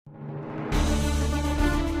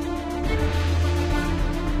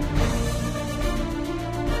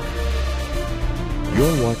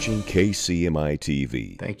You're watching KCMI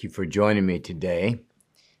TV. Thank you for joining me today,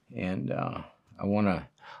 and I want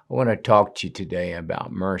to talk to you today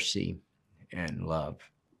about mercy and love.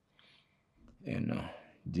 And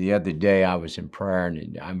the other day I was in prayer,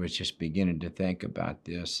 and I was just beginning to think about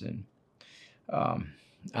this, and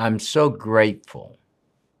I'm so grateful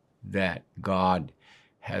that God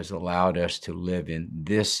has allowed us to live in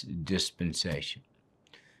this dispensation.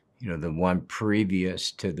 You know, the one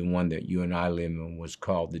previous to the one that you and I live in was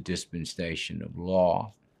called the dispensation of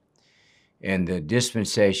law. And the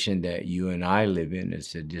dispensation that you and I live in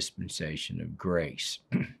is the dispensation of grace.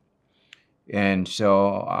 And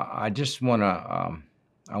so I just want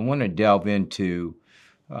to delve into,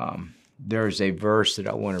 there's a verse that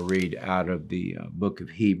I want to read out of the book of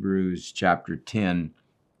Hebrews, chapter 10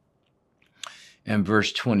 and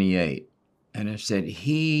verse 28. And it said,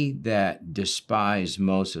 he that despised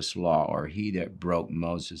Moses' law, or he that broke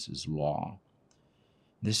Moses' law,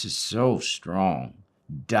 this is so strong,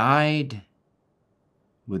 died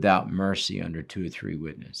without mercy under 2 or 3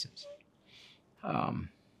 witnesses.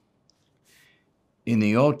 In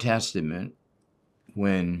the Old Testament,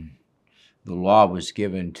 when the law was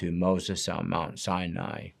given to Moses on Mount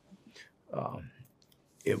Sinai,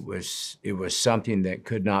 it was something that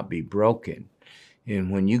could not be broken.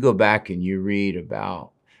 And when you go back and you read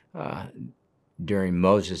about during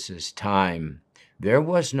Moses' time, there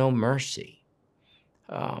was no mercy.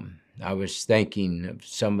 I was thinking of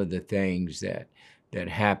some of the things that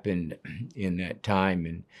happened in that time.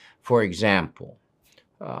 And for example,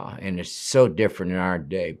 and it's so different in our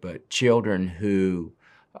day, but children who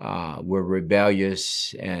were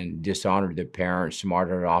rebellious and dishonored their parents,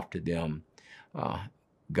 martyred off to them,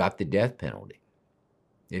 got the death penalty.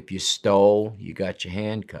 If you stole, you got your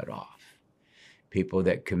hand cut off. People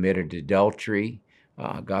that committed adultery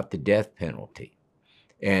got the death penalty.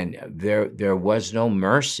 And there was no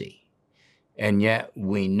mercy. And yet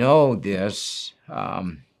we know this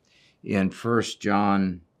in 1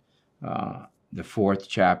 John, the 4th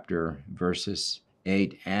chapter, verses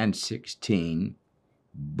 8 and 16.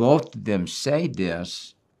 Both of them say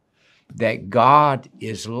this, that God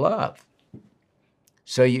is love.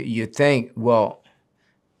 So you think, well,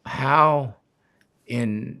 how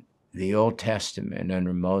in the Old Testament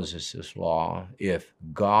under Moses' law, if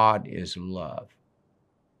God is love,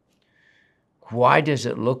 why does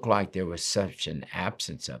it look like there was such an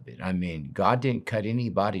absence of it? I mean, God didn't cut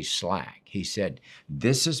anybody slack. He said,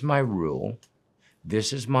 this is my rule,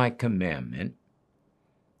 this is my commandment,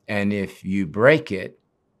 and if you break it,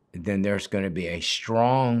 then there's going to be a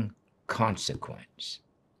strong consequence.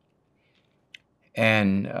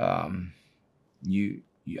 And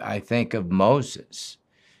I think of Moses.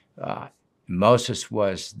 Moses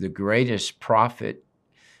was the greatest prophet,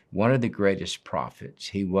 one of the greatest prophets.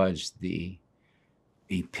 He was the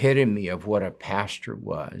epitome of what a pastor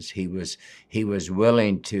was. He was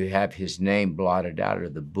willing to have his name blotted out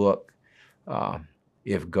of the book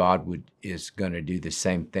if God is going to do the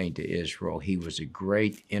same thing to Israel. He was a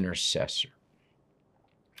great intercessor.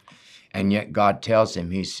 And yet God tells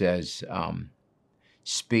him, he says,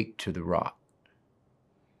 speak to the rock.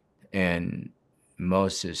 And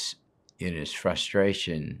Moses, in his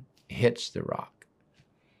frustration, hits the rock.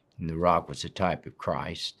 And the rock was a type of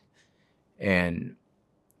Christ. And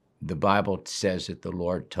the Bible says that the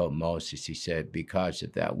Lord told Moses, he said, because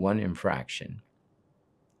of that one infraction,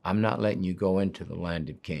 I'm not letting you go into the land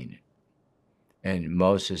of Canaan. And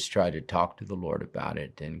Moses tried to talk to the Lord about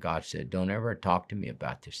it. And God said, don't ever talk to me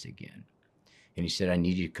about this again. And he said, I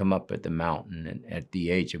need you to come up at the mountain. And at the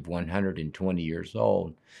age of 120 years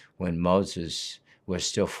old, when Moses was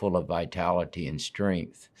still full of vitality and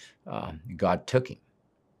strength, God took him.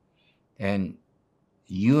 And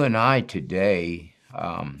you and I today,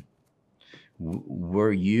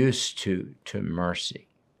 we're used to mercy.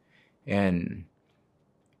 And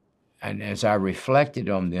as I reflected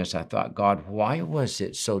on this, I thought, God, why was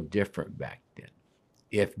it so different back then?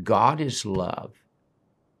 If God is love,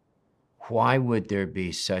 why would there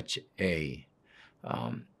be such a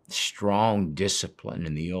strong discipline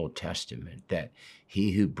in the Old Testament that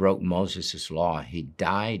he who broke Moses' law, he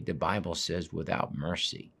died, the Bible says, without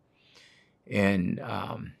mercy? And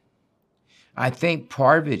I think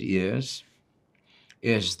part of it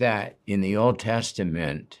is that in the Old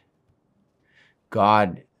Testament,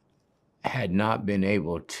 God had not been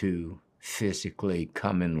able to physically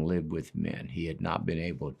come and live with men. He had not been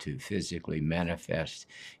able to physically manifest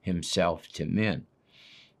himself to men.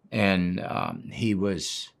 And he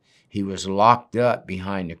was locked up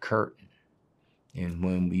behind a curtain. And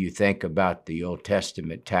when you think about the Old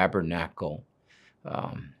Testament tabernacle,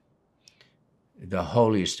 the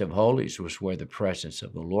holiest of holies was where the presence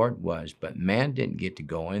of the Lord was, but man didn't get to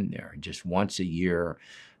go in there. Just once a year,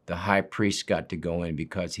 the high priest got to go in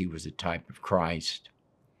because he was a type of Christ.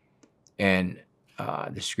 And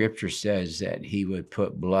the scripture says that he would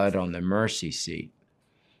put blood on the mercy seat.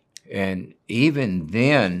 And even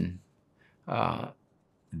then,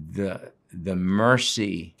 the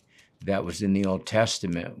mercy that was in the Old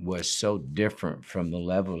Testament was so different from the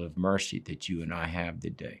level of mercy that you and I have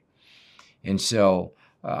today. And so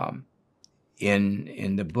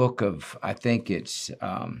in the book of, I think it's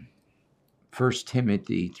 1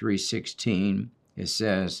 Timothy 3:16, it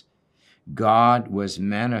says, God was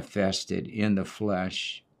manifested in the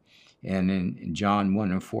flesh. And in John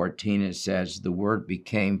 1:14, it says, the Word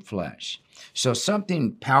became flesh. So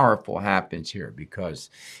something powerful happens here because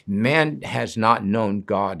man has not known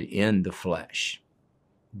God in the flesh.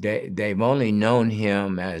 They've only known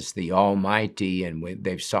him as the Almighty, and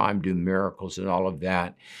they've saw him do miracles and all of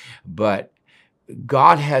that. But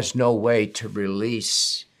God has no way to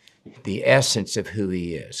release the essence of who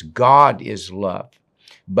he is. God is love.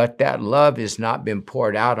 But that love has not been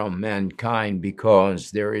poured out on mankind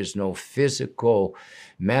because there is no physical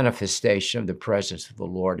manifestation of the presence of the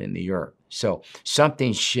Lord in the earth. So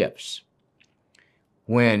something shifts.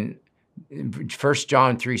 When 1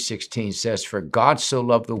 John 3:16 says, for God so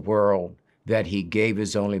loved the world that he gave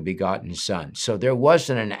his only begotten Son. So there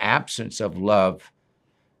wasn't an absence of love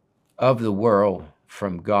of the world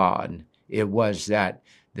from God. It was that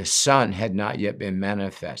the Son had not yet been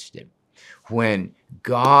manifested. When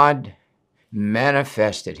God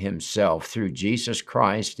manifested himself through Jesus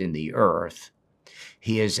Christ in the earth,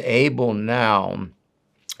 he is able now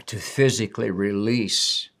to physically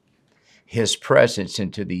release his presence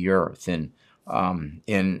into the earth. And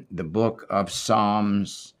in the book of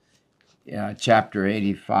Psalms, chapter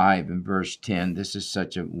 85 and verse 10, this is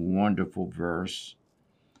such a wonderful verse,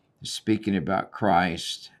 speaking about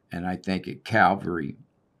Christ, and I think at Calvary.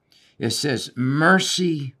 It says,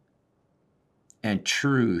 mercy and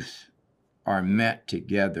truth are met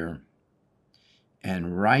together,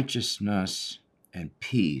 and righteousness and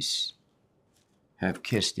peace have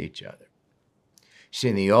kissed each other. See,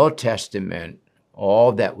 in the Old Testament,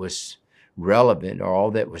 all that was relevant or all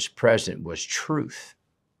that was present was truth,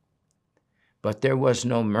 but there was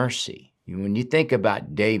no mercy. When you think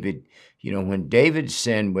about David, when David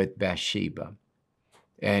sinned with Bathsheba,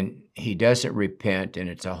 and he doesn't repent, and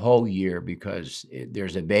it's a whole year because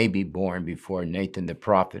there's a baby born before Nathan the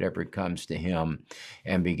prophet ever comes to him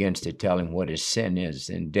and begins to tell him what his sin is.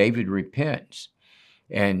 And David repents.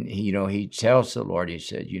 And, he tells the Lord, he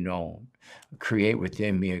said, create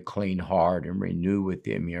within me a clean heart and renew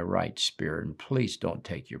within me a right spirit. And please don't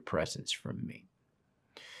take your presence from me.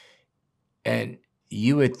 And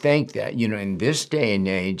you would think that, in this day and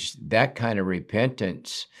age, that kind of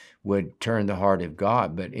repentance would turn the heart of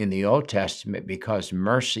God. But in the Old Testament, because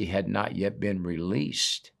mercy had not yet been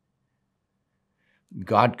released,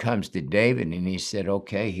 God comes to David and he said,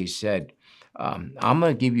 okay, he said, I'm going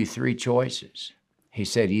to give you three choices. He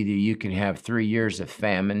said, either you can have 3 years of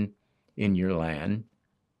famine in your land,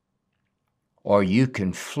 or you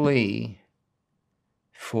can flee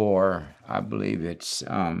for, I believe it's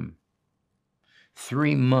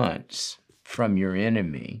 3 months from your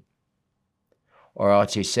enemy, or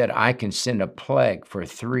else he said, I can send a plague for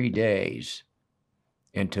 3 days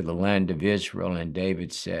into the land of Israel. And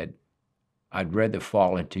David said, I'd rather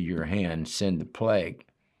fall into your hands, send the plague.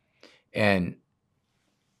 And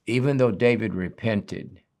even though David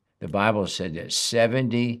repented, the Bible said that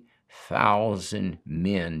 70,000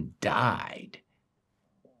 men died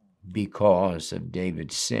because of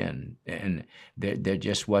David's sin, and there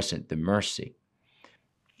just wasn't the mercy.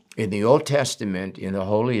 In the Old Testament, in the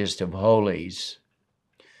holiest of holies,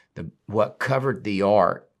 what covered the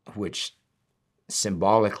ark, which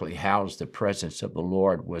symbolically housed the presence of the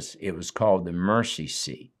Lord, was called the mercy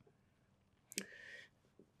seat.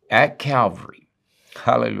 At Calvary,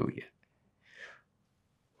 hallelujah,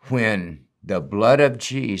 when the blood of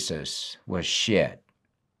Jesus was shed,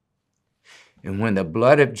 and when the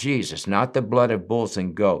blood of Jesus, not the blood of bulls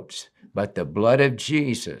and goats, but the blood of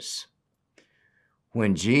Jesus,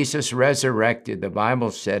 when Jesus resurrected, the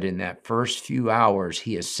Bible said in that first few hours,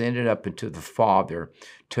 he ascended up into the Father,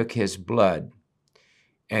 took his blood,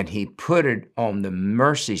 and he put it on the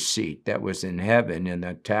mercy seat that was in heaven in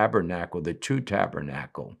the tabernacle, the true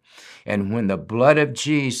tabernacle. And when the blood of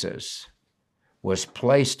Jesus was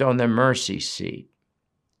placed on the mercy seat,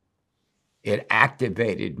 it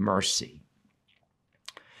activated mercy.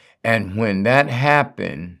 And when that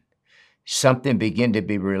happened, something began to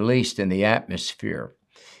be released in the atmosphere.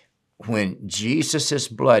 when Jesus'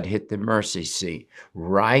 blood hit the mercy seat,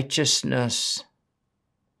 righteousness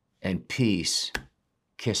and peace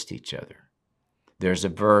kissed each other. There's a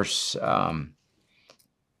verse,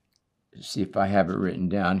 see if I have it written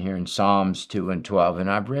down here in Psalms 2:12, and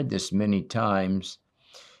I've read this many times,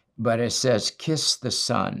 but it says, "Kiss the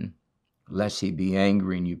Son, lest he be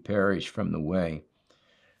angry and you perish from the way."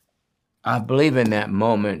 I believe in that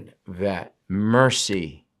moment that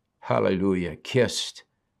mercy, hallelujah, kissed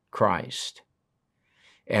Christ.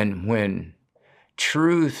 And when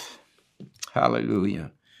truth,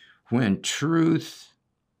 hallelujah, when truth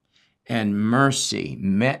and mercy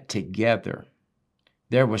met together,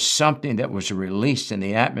 there was something that was released in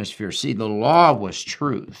the atmosphere. See, the law was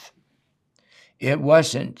truth. It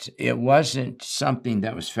wasn't something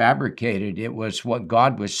that was fabricated. It was what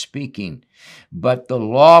God was speaking. But the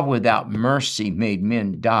law without mercy made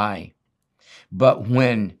men die. But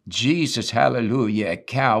when Jesus, hallelujah, at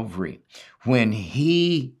Calvary, when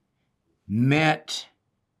he met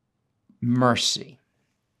mercy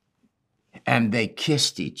and they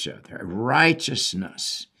kissed each other,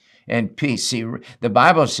 righteousness and peace. See, the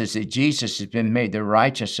Bible says that Jesus has been made the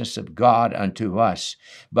righteousness of God unto us.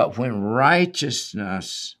 But when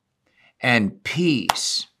righteousness and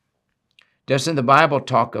peace, doesn't the Bible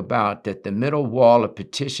talk about that the middle wall of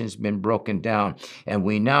petition has been broken down and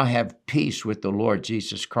we now have peace with the Lord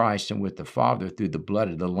Jesus Christ and with the Father through the blood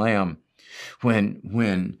of the Lamb?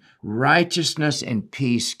 When righteousness and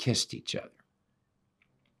peace kissed each other,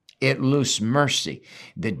 it loosed mercy.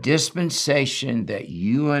 The dispensation that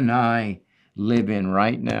you and I live in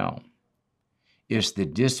right now is the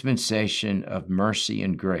dispensation of mercy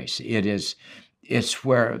and grace. It's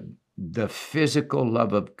where the physical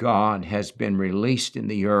love of God has been released in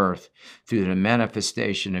the earth through the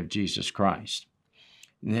manifestation of Jesus Christ.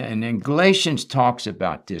 And then Galatians talks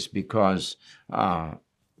about this because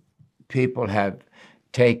people have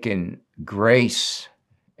taken grace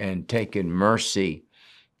and taken mercy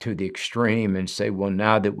to the extreme and say, well,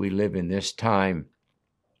 now that we live in this time,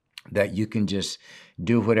 that you can just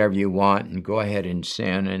do whatever you want and go ahead and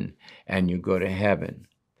sin and you go to heaven.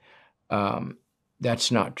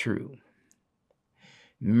 That's not true.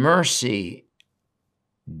 Mercy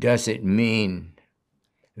doesn't mean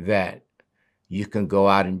that you can go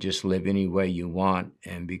out and just live any way you want,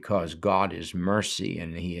 and because God is mercy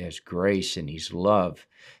and he has grace and he's love,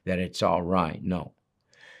 that it's all right. No.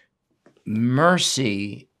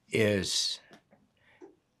 Mercy is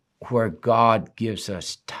where God gives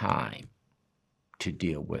us time to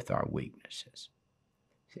deal with our weaknesses.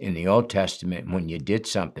 In the Old Testament, when you did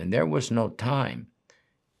something, there was no time.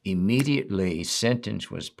 Immediately, sentence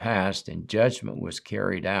was passed and judgment was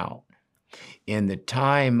carried out. In the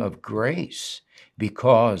time of grace,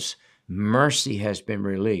 because mercy has been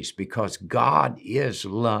released, because God is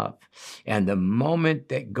love. And the moment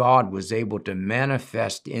that God was able to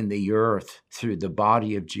manifest in the earth through the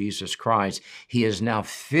body of Jesus Christ, he is now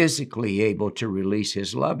physically able to release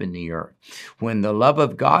his love in the earth. When the love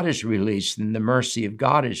of God is released, then the mercy of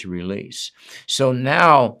God is released. So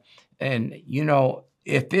now, and you know,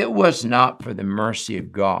 if it was not for the mercy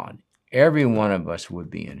of God, every one of us would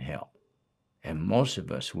be in hell, and most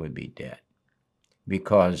of us would be dead,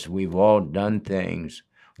 because we've all done things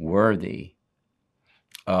worthy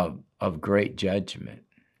of great judgment.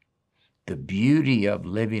 The beauty of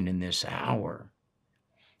living in this hour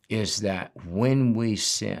is that when we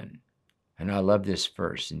sin, and I love this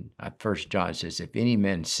verse, and 1 John says, if any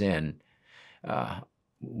man sin,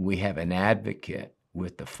 we have an advocate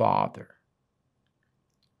with the Father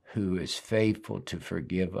who is faithful to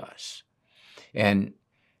forgive us. And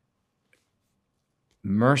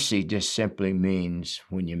mercy just simply means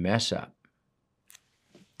when you mess up,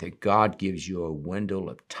 that God gives you a window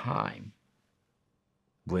of time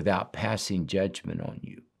without passing judgment on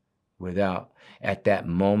you, without at that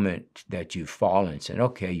moment that you've fallen saying,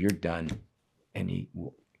 okay, you're done, and he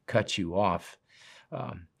cuts you off.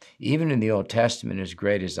 Even in the Old Testament, as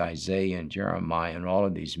great as Isaiah and Jeremiah and all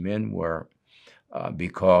of these men were,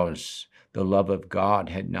 because the love of God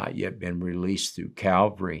had not yet been released through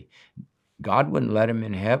Calvary, God wouldn't let them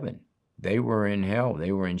in heaven. They were in hell.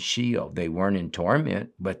 They were in Sheol. They weren't in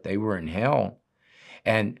torment, but they were in hell.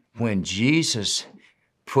 And when Jesus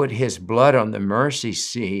put his blood on the mercy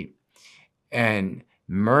seat, and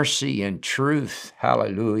mercy and truth,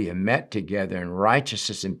 hallelujah, met together, and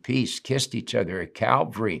righteousness and peace kissed each other at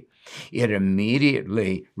Calvary, it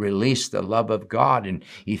immediately released the love of God. And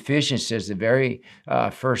Ephesians says the very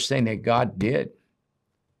first thing that God did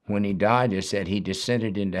when he died is that he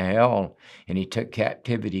descended into hell and he took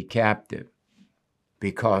captivity captive,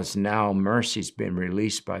 because now mercy's been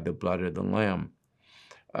released by the blood of the Lamb.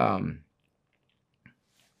 um,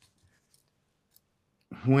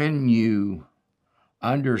 when you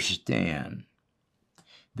understand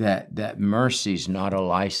that mercy is not a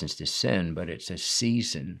license to sin, but it's a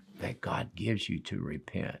season that God gives you to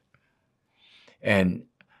repent. And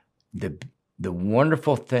the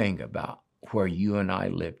wonderful thing about where you and I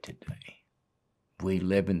live today, we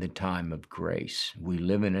live in the time of grace. We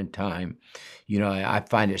live in a time, I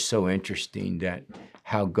find it so interesting that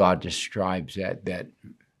how God describes that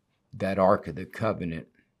Ark of the Covenant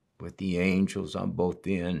with the angels on both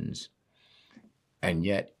ends, and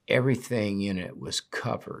yet everything in it was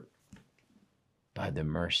covered by the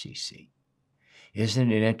mercy seat.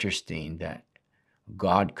 Isn't it interesting that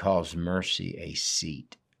God calls mercy a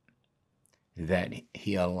seat, that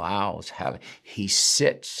he allows, he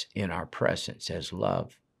sits in our presence as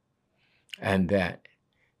love, and that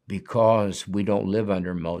because we don't live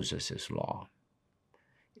under Moses' law,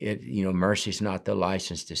 mercy is not the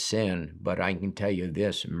license to sin, but I can tell you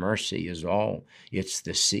this, mercy is it's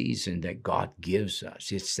the season that God gives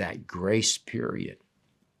us. It's that grace period.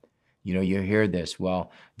 You hear this,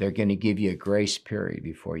 well, they're going to give you a grace period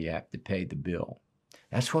before you have to pay the bill.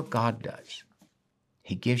 That's what God does.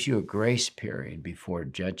 He gives you a grace period before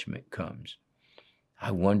judgment comes. I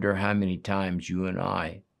wonder how many times you and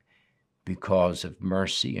I, because of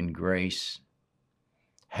mercy and grace,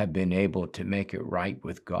 have been able to make it right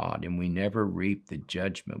with God, and we never reap the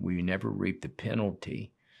judgment. We never reap the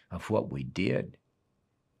penalty of what we did.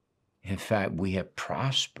 In fact, we have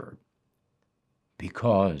prospered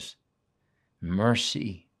because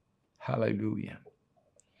mercy, hallelujah,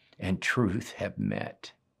 and truth have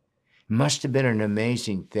met. It must have been an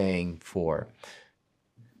amazing thing for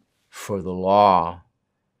the law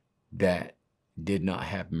that did not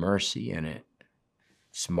have mercy in it.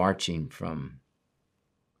 It's marching from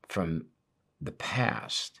the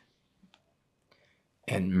past,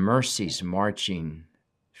 and mercy's marching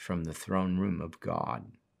from the throne room of God.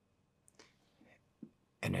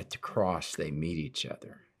 And at the cross, they meet each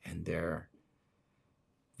other, and there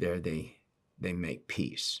they make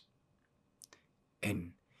peace.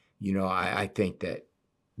 And I think that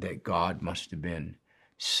God must have been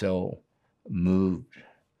so moved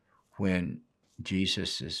when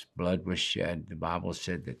Jesus' blood was shed. The Bible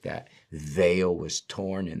said that veil was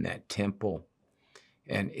torn in that temple.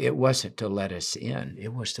 And it wasn't to let us in.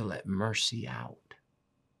 It was to let mercy out.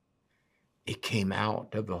 It came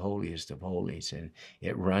out of the holiest of holies, and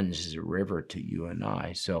it runs as a river to you and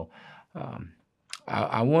I. So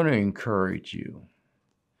I want to encourage you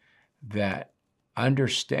that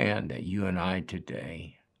understand that you and I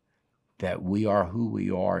today, that we are who we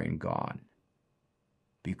are in God,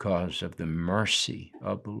 because of the mercy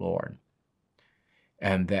of the Lord,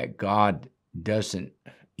 and that God doesn't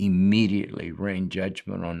immediately rain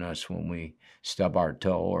judgment on us when we stub our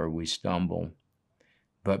toe or we stumble,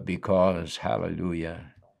 but because,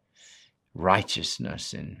 hallelujah,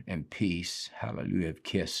 righteousness and peace, hallelujah, have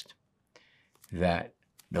kissed, that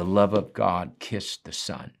the love of God kissed the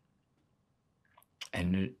Son,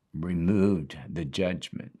 and it removed the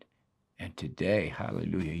judgment. And today,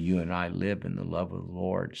 hallelujah, you and I live in the love of the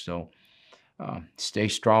Lord. So stay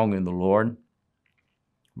strong in the Lord.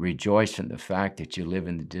 Rejoice in the fact that you live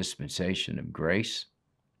in the dispensation of grace,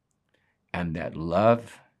 and that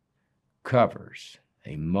love covers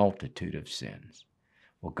a multitude of sins.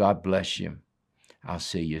 Well, God bless you. I'll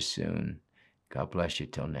see you soon. God bless you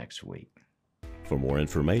till next week. For more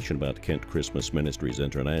information about Kent Christmas Ministries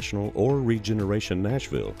International or Regeneration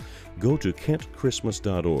Nashville, go to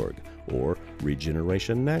kentchristmas.org or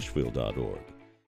regenerationnashville.org.